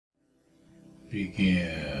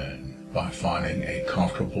Begin by finding a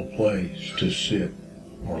comfortable place to sit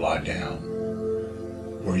or lie down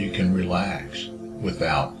where you can relax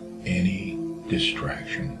without any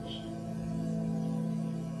distractions.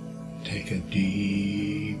 Take a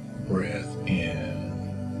deep breath in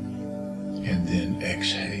and then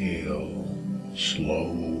exhale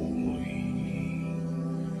slowly.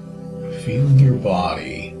 Feeling your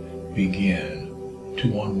body begin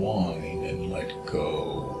to unwind and let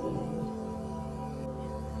go.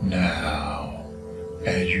 Now,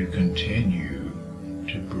 as you continue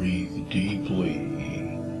to breathe deeply,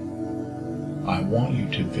 I want you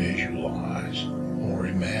to visualize or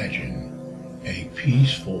imagine a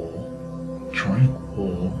peaceful,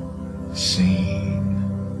 tranquil scene.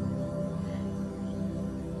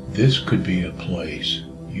 This could be a place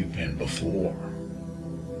you've been before,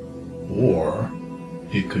 or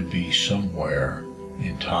it could be somewhere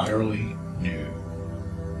entirely new.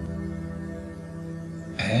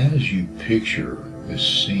 As you picture this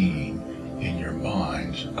scene in your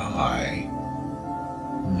mind's eye,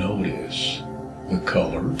 notice the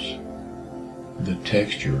colors, the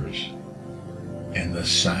textures, and the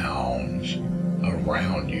sounds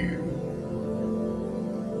around you.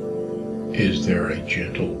 Is there a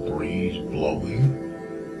gentle breeze blowing?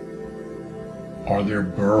 Are there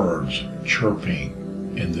birds chirping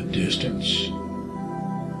in the distance?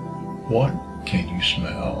 What can you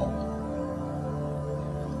smell?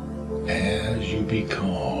 As you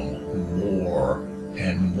become more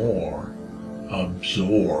and more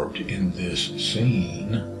absorbed in this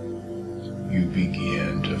scene, you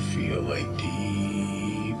begin to feel a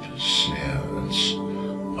deep sense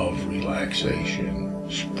of relaxation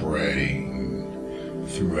spreading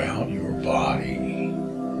throughout your body.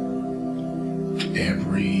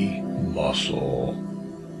 Every muscle,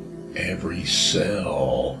 every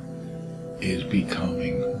cell is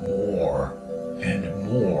becoming more and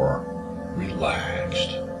more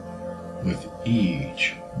relaxed with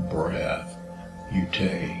each breath you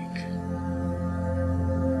take.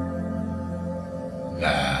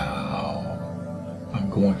 Now, I'm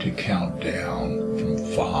going to count down from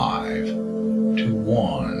 5 to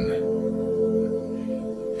 1,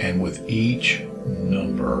 and with each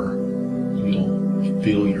number, you'll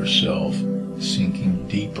feel yourself sinking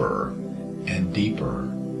deeper and deeper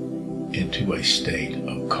into a state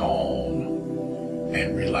of calm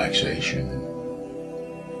and relaxation.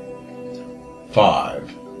 5,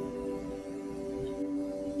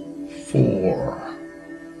 4,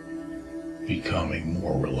 becoming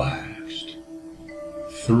more relaxed.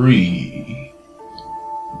 3,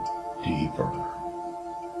 deeper.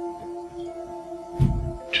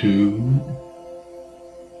 2,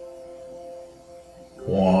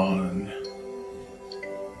 1.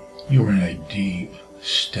 You're in a deep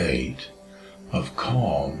state of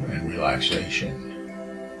calm and relaxation,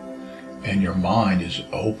 and your mind is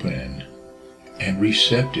open and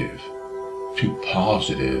receptive to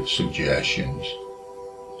positive suggestions.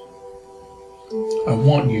 I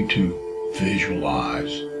want you to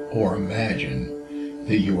visualize or imagine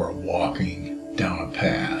that you are walking down a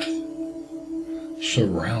path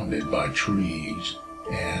surrounded by trees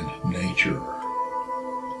and nature.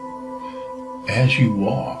 As you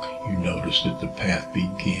walk, you notice that the path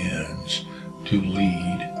begins to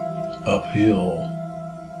lead uphill,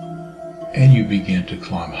 and you begin to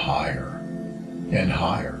climb higher and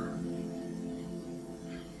higher.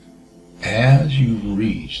 As you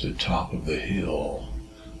reach the top of the hill,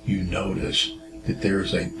 you notice that there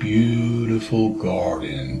is a beautiful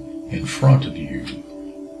garden in front of you.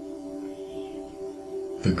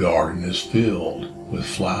 The garden is filled with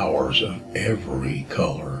flowers of every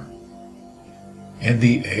color, and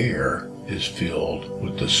the air is filled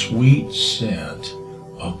with the sweet scent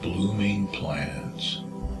of blooming plants.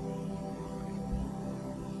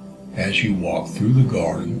 As you walk through the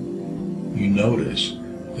garden, you notice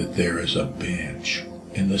that there is a bench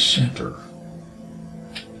in the center.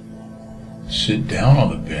 Sit down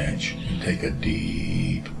on the bench and take a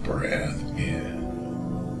deep breath in.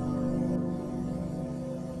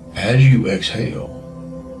 As you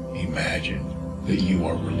exhale, imagine that you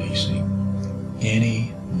are releasing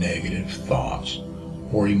any negative thoughts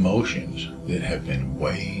or emotions that have been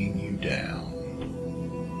weighing you down.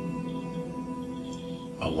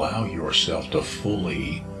 Allow yourself to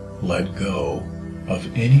fully let go of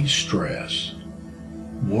any stress,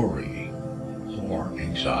 worry, or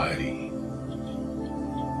anxiety.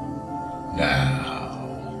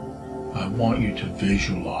 Now, I want you to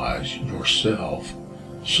visualize yourself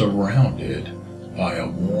surrounded by a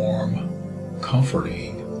warm,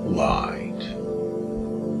 comforting light.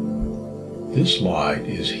 This light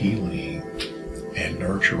is healing and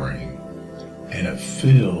nurturing, and it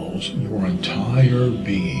fills your entire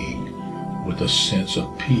being with a sense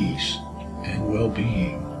of peace and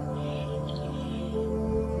well-being.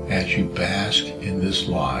 As you bask in this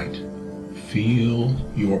light, feel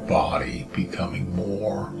your body becoming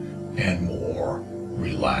more and more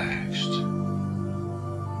relaxed,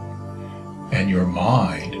 and your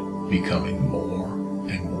mind becoming more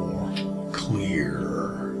and more clear.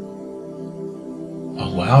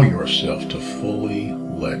 Allow yourself to fully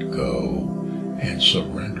let go and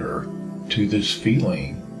surrender to this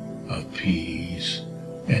feeling of peace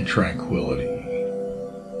and tranquility.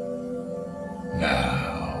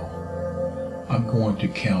 Now, I'm going to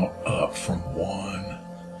count up from 1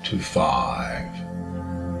 to 5.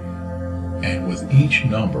 And with each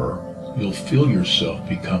number, you'll feel yourself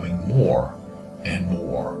becoming more and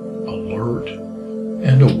more alert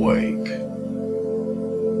and awake.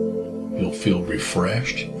 You'll feel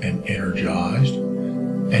refreshed and energized,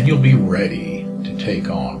 and you'll be ready to take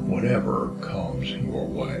on whatever comes your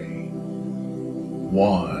way.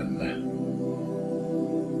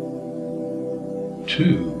 1,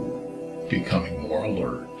 2, becoming more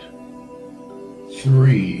alert.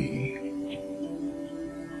 3,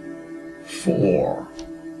 4,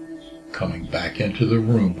 coming back into the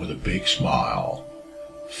room with a big smile.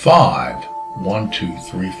 5, 1, 2,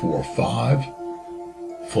 3, 4, 5,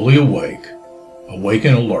 fully awake, awake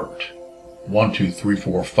and alert. 1, 2, 3,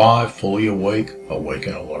 4, 5, fully awake, awake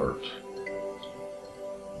and alert.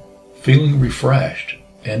 Feeling refreshed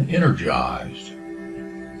and energized.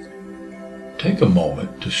 Take a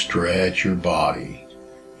moment to stretch your body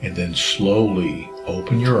and then slowly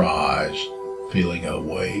open your eyes, feeling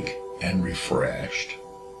awake and refreshed.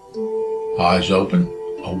 Eyes open,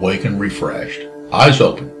 awake and refreshed. Eyes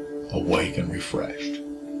open, awake and refreshed.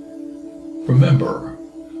 Remember,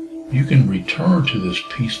 you can return to this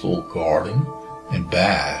peaceful garden and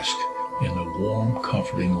bask in the warm,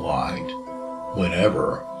 comforting light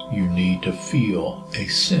whenever you need to feel a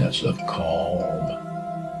sense of calm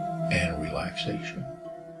and relaxation.